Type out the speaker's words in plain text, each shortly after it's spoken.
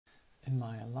In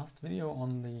my last video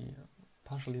on the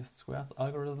partial least squares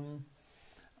algorithm,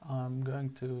 I'm going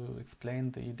to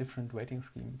explain the different weighting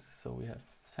schemes. So we have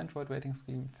centroid weighting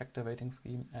scheme, factor weighting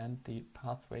scheme, and the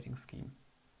path weighting scheme.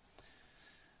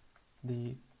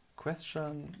 The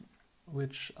question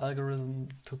which algorithm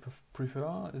to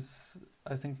prefer is,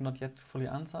 I think, not yet fully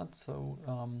answered. So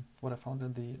what I found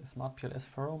in the smartPLS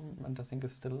forum, and I think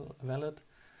is still valid,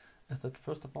 is that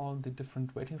first of all the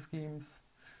different weighting schemes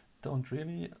don't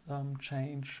really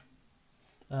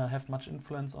have much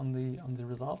influence on the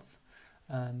results.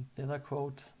 And the other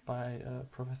quote by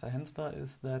Professor Hensler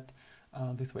is that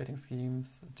these weighting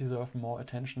schemes deserve more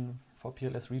attention for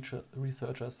PLS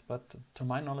researchers, but to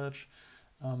my knowledge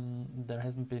there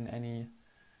hasn't been any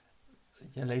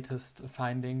latest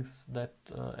findings that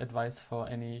advise for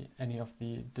any of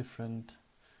the different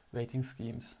weighting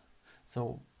schemes.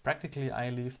 So practically I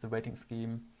leave the weighting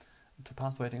scheme to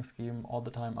path weighting scheme all the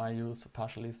time. I use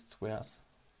partial least squares.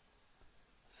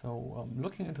 So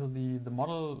looking into the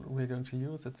model we're going to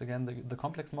use, it's again the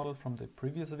complex model from the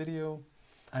previous video.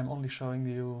 I'm only showing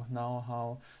you now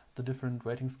how the different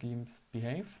weighting schemes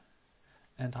behave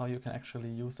and how you can actually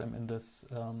use them in this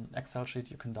Excel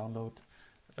sheet you can download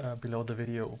below the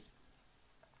video.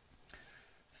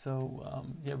 So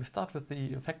yeah, we start with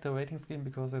the factor weighting scheme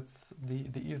because it's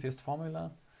the easiest formula.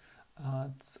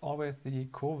 It's always the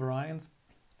covariance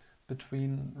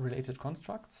between related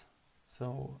constructs.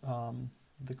 So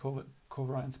the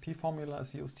covariance P formula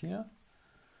is used here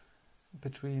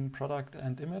between product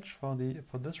and image for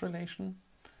this relation,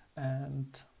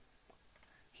 and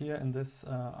here in this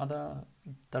other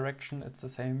direction it's the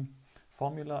same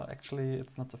formula. Actually,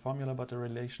 it's not the formula but a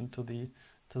relation to the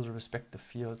respective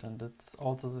field, and it's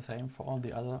also the same for all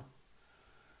the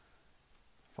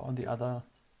other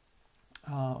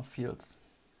fields.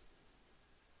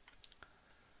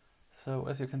 So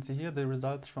as you can see here, the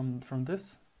results from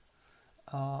this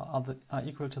are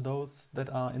equal to those that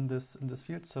are in this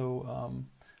field. So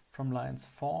from lines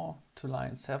 4 to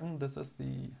line 7, this is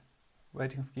the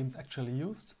weighting schemes actually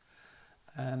used.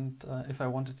 And if I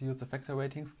wanted to use the factor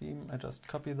weighting scheme, I just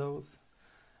copy those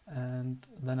and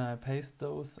then I paste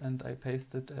those, and I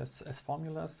paste it as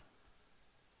formulas.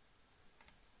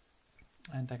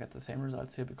 And I get the same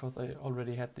results here because I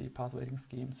already had the path weighting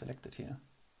scheme selected here.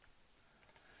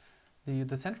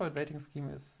 The centroid weighting scheme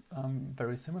is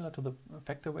very similar to the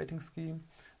factor weighting scheme.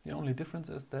 The only difference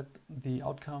is that the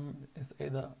outcome is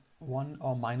either 1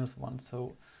 or -1.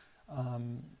 So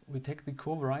we take the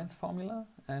covariance formula,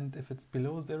 and if it's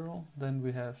below 0, then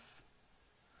we have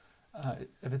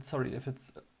if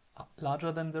it's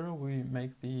larger than 0, we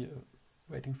make the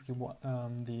weighting scheme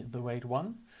the weight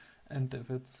 1, and if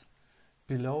it's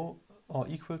below or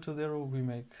equal to 0, we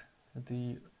make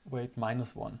the weight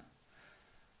 -1.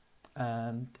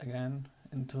 And again,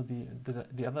 into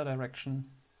the other direction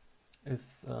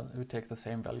is we take the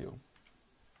same value.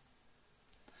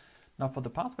 Now for the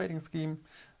path weighting scheme,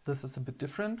 this is a bit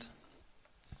different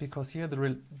because here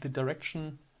the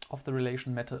direction of the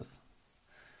relation matters.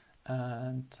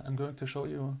 And I'm going to show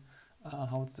you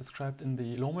how it's described in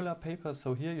the Lohmöller paper.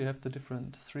 So here you have the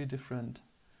three different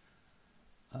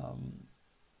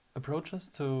approaches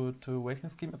to weighting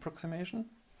scheme approximation.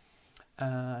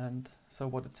 And so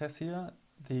what it says here,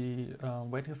 the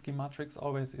weighting scheme matrix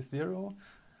always is 0,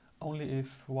 only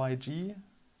if yg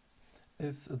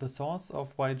is the source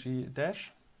of yg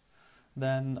dash.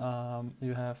 Then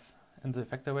you have, in the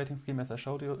factor weighting scheme, as I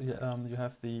showed you, you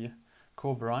have the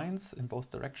covariance in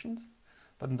both directions.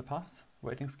 But in the path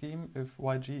weighting scheme, if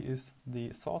yg is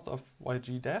the source of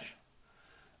yg dash,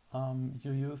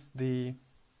 you use the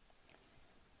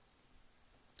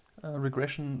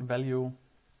regression value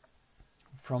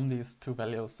from these two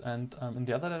values, and in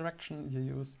the other direction you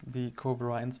use the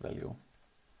covariance value.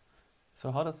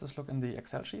 So how does this look in the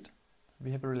Excel sheet?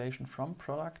 We have a relation from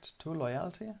product to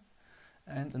loyalty,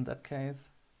 and in that case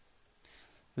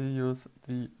we use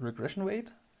the regression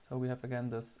weight. So we have again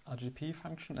this RGP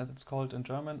function, as it's called in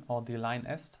German, or the line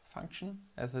est function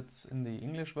as it's in the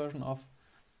English version of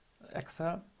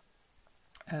Excel.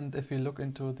 And if we look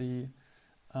into the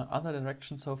other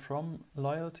direction, so from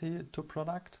loyalty to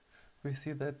product, we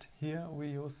see that here we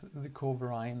use the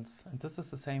covariance, and this is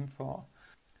the same for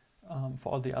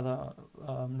all the other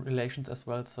relations as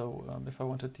well. So if I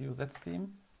wanted to use that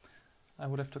scheme, I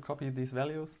would have to copy these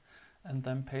values and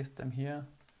then paste them here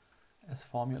as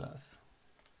formulas.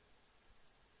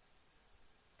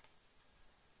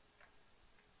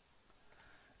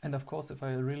 And of course, if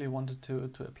I really wanted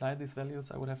to apply these values,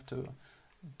 I would have to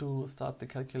start the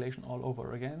calculation all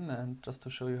over again. And just to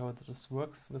show you how this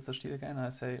works with the sheet again, I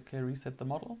say, okay, reset the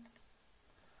model.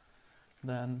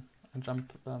 Then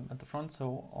jump at the front,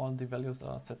 so all the values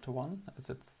are set to 1, as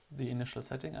it's the initial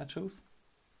setting I choose.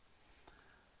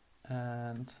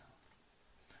 And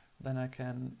then I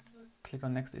can click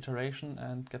on next iteration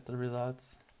and get the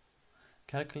results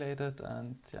calculated,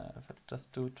 and yeah, if I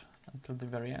just do it until the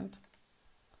very end.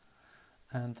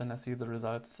 And then I see the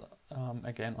results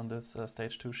again on this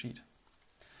stage 2 sheet.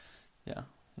 Yeah,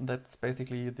 that's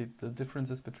basically the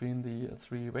differences between the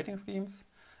 3 weighting schemes.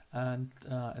 And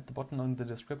at the bottom in the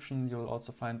description, you'll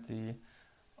also find the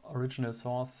original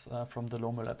source from the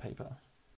Lohmöller paper.